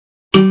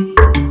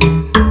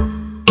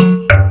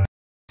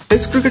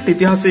Test cricket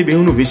ඉතිහාසයේ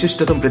බිහිවුණු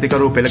විශිෂ්ටතම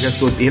ප්‍රතිකරුව පෙළ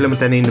ගැස්සුවොත් ඉහළම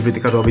තැන ඉන්න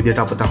ප්‍රතිකරුවා විදිහට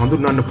අපට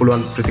හඳුන්වන්න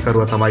පුළුවන්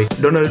ප්‍රතිකරුවා තමයි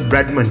ඩොනල්ඩ්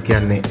බ්‍රැඩ්මන්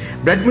කියන්නේ.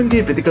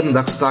 බ්‍රැඩ්මන්ගේ ප්‍රතිකරණ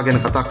දක්ෂතාව ගැන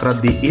කතා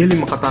කරද්දී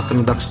ඉහළින්ම කතා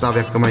කරන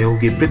දක්ෂතාවයක් තමයි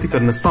ඔහුගේ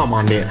ප්‍රතිකරණ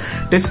සාමාන්‍යය.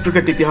 ටෙස්ට්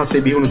ක්‍රිකට්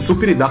ඉතිහාසයේ බිහිවුණු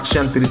සුපිරි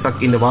දක්ෂයන්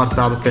පිරිසක් ඉන්න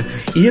වාර්තාවක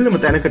ඉහළම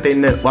තැනකට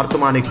එන්න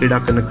වර්තමානයේ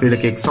ක්‍රීඩා කරන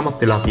ක්‍රීඩකයෙක්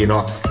සමත් වෙලා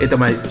තියෙනවා. ඒ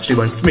තමයි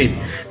ස්ටීවන්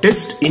ස්මිත්.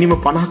 ටෙස්ට් ඉනිම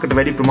 50කට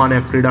වැඩි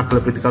ප්‍රමාණයක් ක්‍රීඩා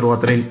කළ ප්‍රතිකරුවා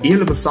අතරින්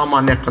ඉහළම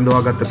සාමාන්‍යයක්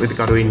රඳවාගත්ත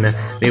ප්‍රතිකරුවෝ ඉන්න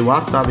මේ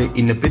වාර්තාවේ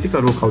ඉන්න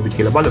ප්‍රතිකරුවෝ කවුද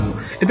කියලා බලමු.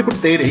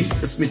 එතකොට තේරෙයි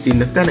ස්මිත්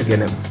ඉන්න තැන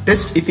ගැන.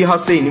 ටෙස්ට්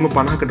ඉතිහාසයේ ඉනිම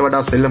 50කට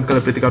වඩා සෙල්ලම්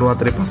කළ ප්‍රතිකරුවා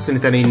අතරේ පස්වෙනි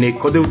තැන ඉන්නේ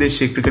කොදෙව්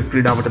දේශීය ක්‍රිකට්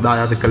ක්‍රීඩාවට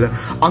දායාද කළ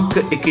අංක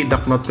 1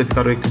 දක්නත්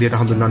ප්‍රතිකරුවෙක් විදිහට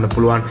හඳුන්වන්න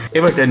පුළුවන්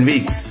එවර්ටන්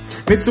වීක්ස්.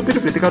 මේ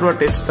සුපිරි ප්‍රතිකරුවා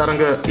ටෙස්ට්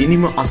තරඟ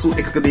ඉනිම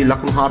 81කදී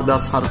ලකුණු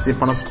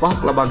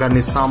 4455ක් ලබා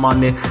ගන්නේ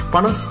සාමාන්‍ය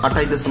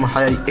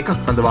 58.61 එකක්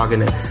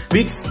රඳවාගෙන.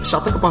 වීක්ස්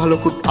ශතක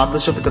 15කුත් අර්ධ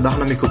ශතක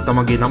 19කුත්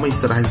තමගේ නම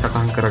ඉස්සරහින්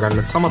සටහන්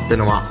කරගන්න සමත්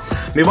වෙනවා.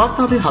 මේ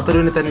වාර්තාවේ 4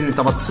 වෙනි තැන ඉන්නේ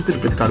තවත්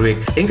සුපිරි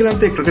ප්‍රතිකරුවෙක්.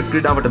 එංගලන්තයේ ක්‍රිකට්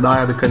ක්‍රීඩාවට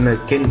දායාද කරන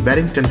කෙන්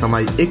බැරින්ටන්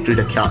තමයි ඒ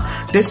ක්‍රීඩකයා.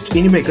 ටෙස්ට්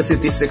ඉනිම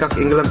 131ක්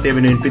එංගලන්තයේ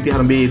වෙනුවෙන්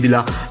ප්‍රතිහරඹයේ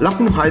යෙදලා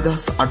ලකුණු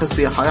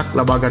 6606ක්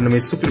ලබා ගන්න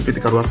මේ සුපිරි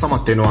ප්‍රතිකරුවා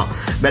සමත් වෙනවා.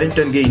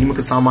 බැරින්ටන්ගේ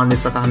ඉනිමක සාමාන්‍ය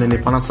සටහනේ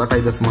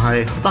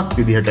 58.67ක්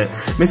විදිහට.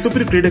 මේ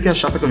සුපිරි ක්‍රීඩකයා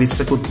ශතක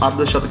 20කුත්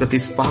අර්ධ ශතක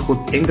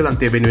 35කුත්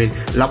එංගලන්තයේ වෙනුවෙන්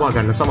ලබා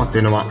ගන්න සමත්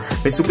වෙනවා.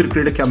 මේ සුපිරි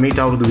ක්‍රීඩකයා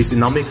මීට අවුරුදු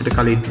 29කට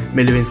කලින්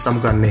මෙලෙවෙන්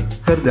සමුගන්නේ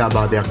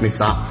හෘදයාබාධයක්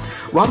නිසා.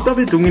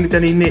 වාර්තාවේ 3 වෙනි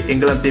තැන ඉන්නේ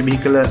එංගලන්තයේ බිහි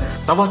කළ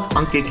තවත්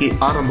අංක 1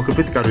 ආරම්භක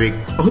ප්‍රතිකරුවෙක්.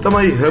 ඔහු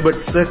තමයි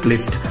හර්බර්ට්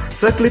සර්ක්ලිෆ්ට්.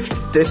 සර්ක්ලිෆ්ට්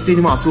ටෙස්ට්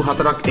ඉනිම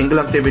 84ක්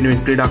එංගලන්තයේ වෙනුවෙන්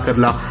ක්‍රීඩා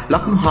කරලා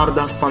ලකුණු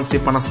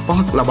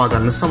 4555ක් ලබා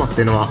ගන්න සමත්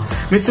වෙනවා.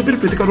 මේ සුපිරි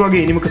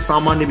ප්‍රතිකරුවාගේ ඉනිමක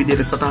සාමාන්‍ය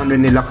විදිහට සටහන්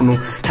වෙන්නේ ලකුණු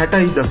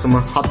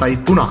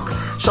 60.73ක්.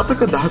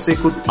 ශතක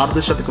 16කුත් අර්ධ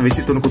ශතක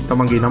 23කුත්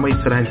තමන්ගේ නම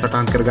ඉස්සරහින්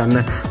සටහන් කරගන්න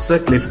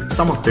සර්ක්ලිෆ්ට්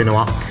සමත්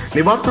වෙනවා.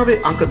 මේ වාර්තාවේ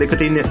අංක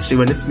 2ට ඉන්නේ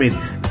ස්ටීවන් ස්මිත්.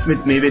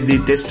 ස්මිත් මේ වෙද්දී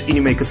ටෙස්ට්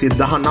ඉනිම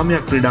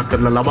 119ක් ක්‍රීඩා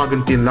කරලා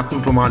ලබාගෙන තියෙන ලකුණු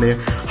ප්‍රමාණය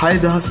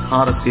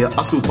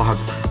 6485ක්.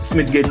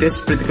 ස්මිත්ගේ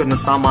ටෙස්ට් ප්‍රතිකරණ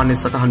සාමාන්‍ය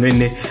සටහන්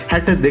වෙන්නේ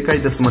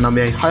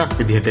 62.96ක්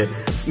විදිහට.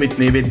 ස්මිත්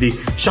මේ වෙද්දී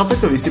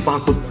ශතක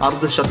 25කුත්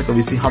අර්ධ ශතක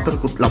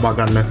 24කුත් ලබා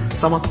ගන්න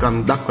සමත්කම්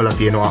දක්වලා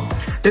තියෙනවා.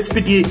 ටෙස්ට්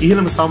පිටියේ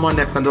ඉහළම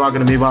සාමාන්‍යයක්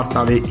රඳවාගෙන මේ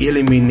වාර්තාවේ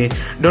ඉහළින්ම ඉන්නේ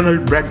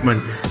ඩොනල්ඩ්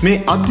බ්‍රැඩ්මන්. මේ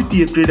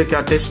අද්විතීය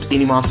ක්‍රීඩකයා ටෙස්ට්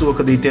ඉනිම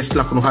 80කදී ටෙස්ට්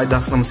ලකුණු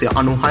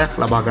 6996ක්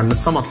ලබා ගන්න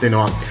සමත්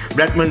වෙනවා.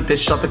 බ්‍රැඩ්මන්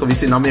ටෙස්ට් ශතක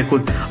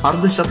 29කුත්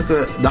අර්ධ ශතක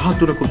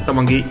 13කුත්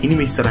තමන්ගේ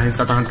ඉනිම ඉස්සරහින්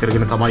සටහන්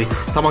කරගෙන තමයි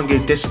තමන්ගේ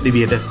ටෙස්ට්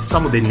දිවියට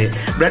සමුදෙන්නේ.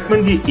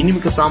 බ්‍රැඩ්මන්ගේ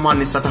ඉනිමක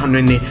සාමාන්‍ය සටහන්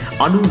වෙන්නේ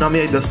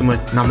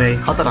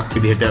 99.94ක්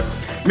විදිහට.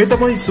 මේ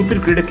තමයි සුපිරි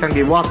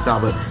ක්‍රීඩකයන්ගේ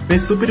වාර්තාව. මේ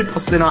සුපිරි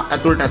 5 දෙනා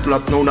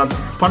ඇතුළත් නොවුනත්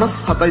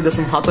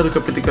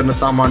 57.4ක ප්‍රතිකරණ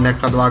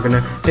සාමාන්‍යයක් රඳවාගෙන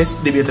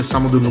ටෙස්ට් දිවියට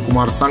සමුදුණු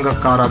කුමාර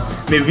සංගක්කාරත්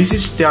මේ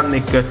විශිෂ්ටයන්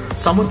එක්ක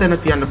සමතැන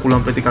තියන්න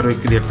පුළුවන්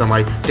ප්‍රතිකරුවෙක් විදිහට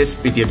තමයි ටෙස්ට්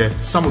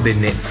පිටියට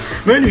සමුදෙන්නේ.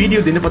 මෙවැනි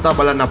වීඩියෝ දිනපතා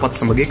බලන්න අපත්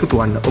සමග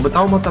එකතු වෙන්න. ඔබ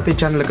තවමත් අපේ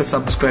channel එක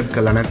subscribe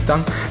කරලා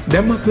නැත්නම්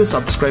දැන්ම අපිව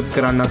subscribe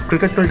කරන්නත්,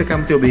 ක්‍රිකට් වලට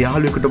කැමති ඔබේ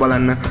යාළුවෙකුට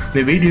බලන්න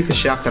මේ වීඩියෝ එක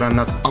share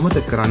කරන්නත්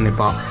අමතක කරන්න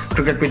එපා.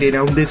 ක්‍රිකට් පිටියේ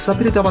නැවුම් දෙස්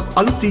අපිට තවත්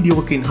අලුත්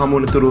වීඩියෝවකින්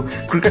හමු වනතුරු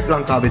ක්‍රිකට්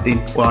ලංකාවෙන්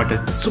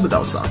ඔයාට සුබ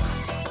දවසක්.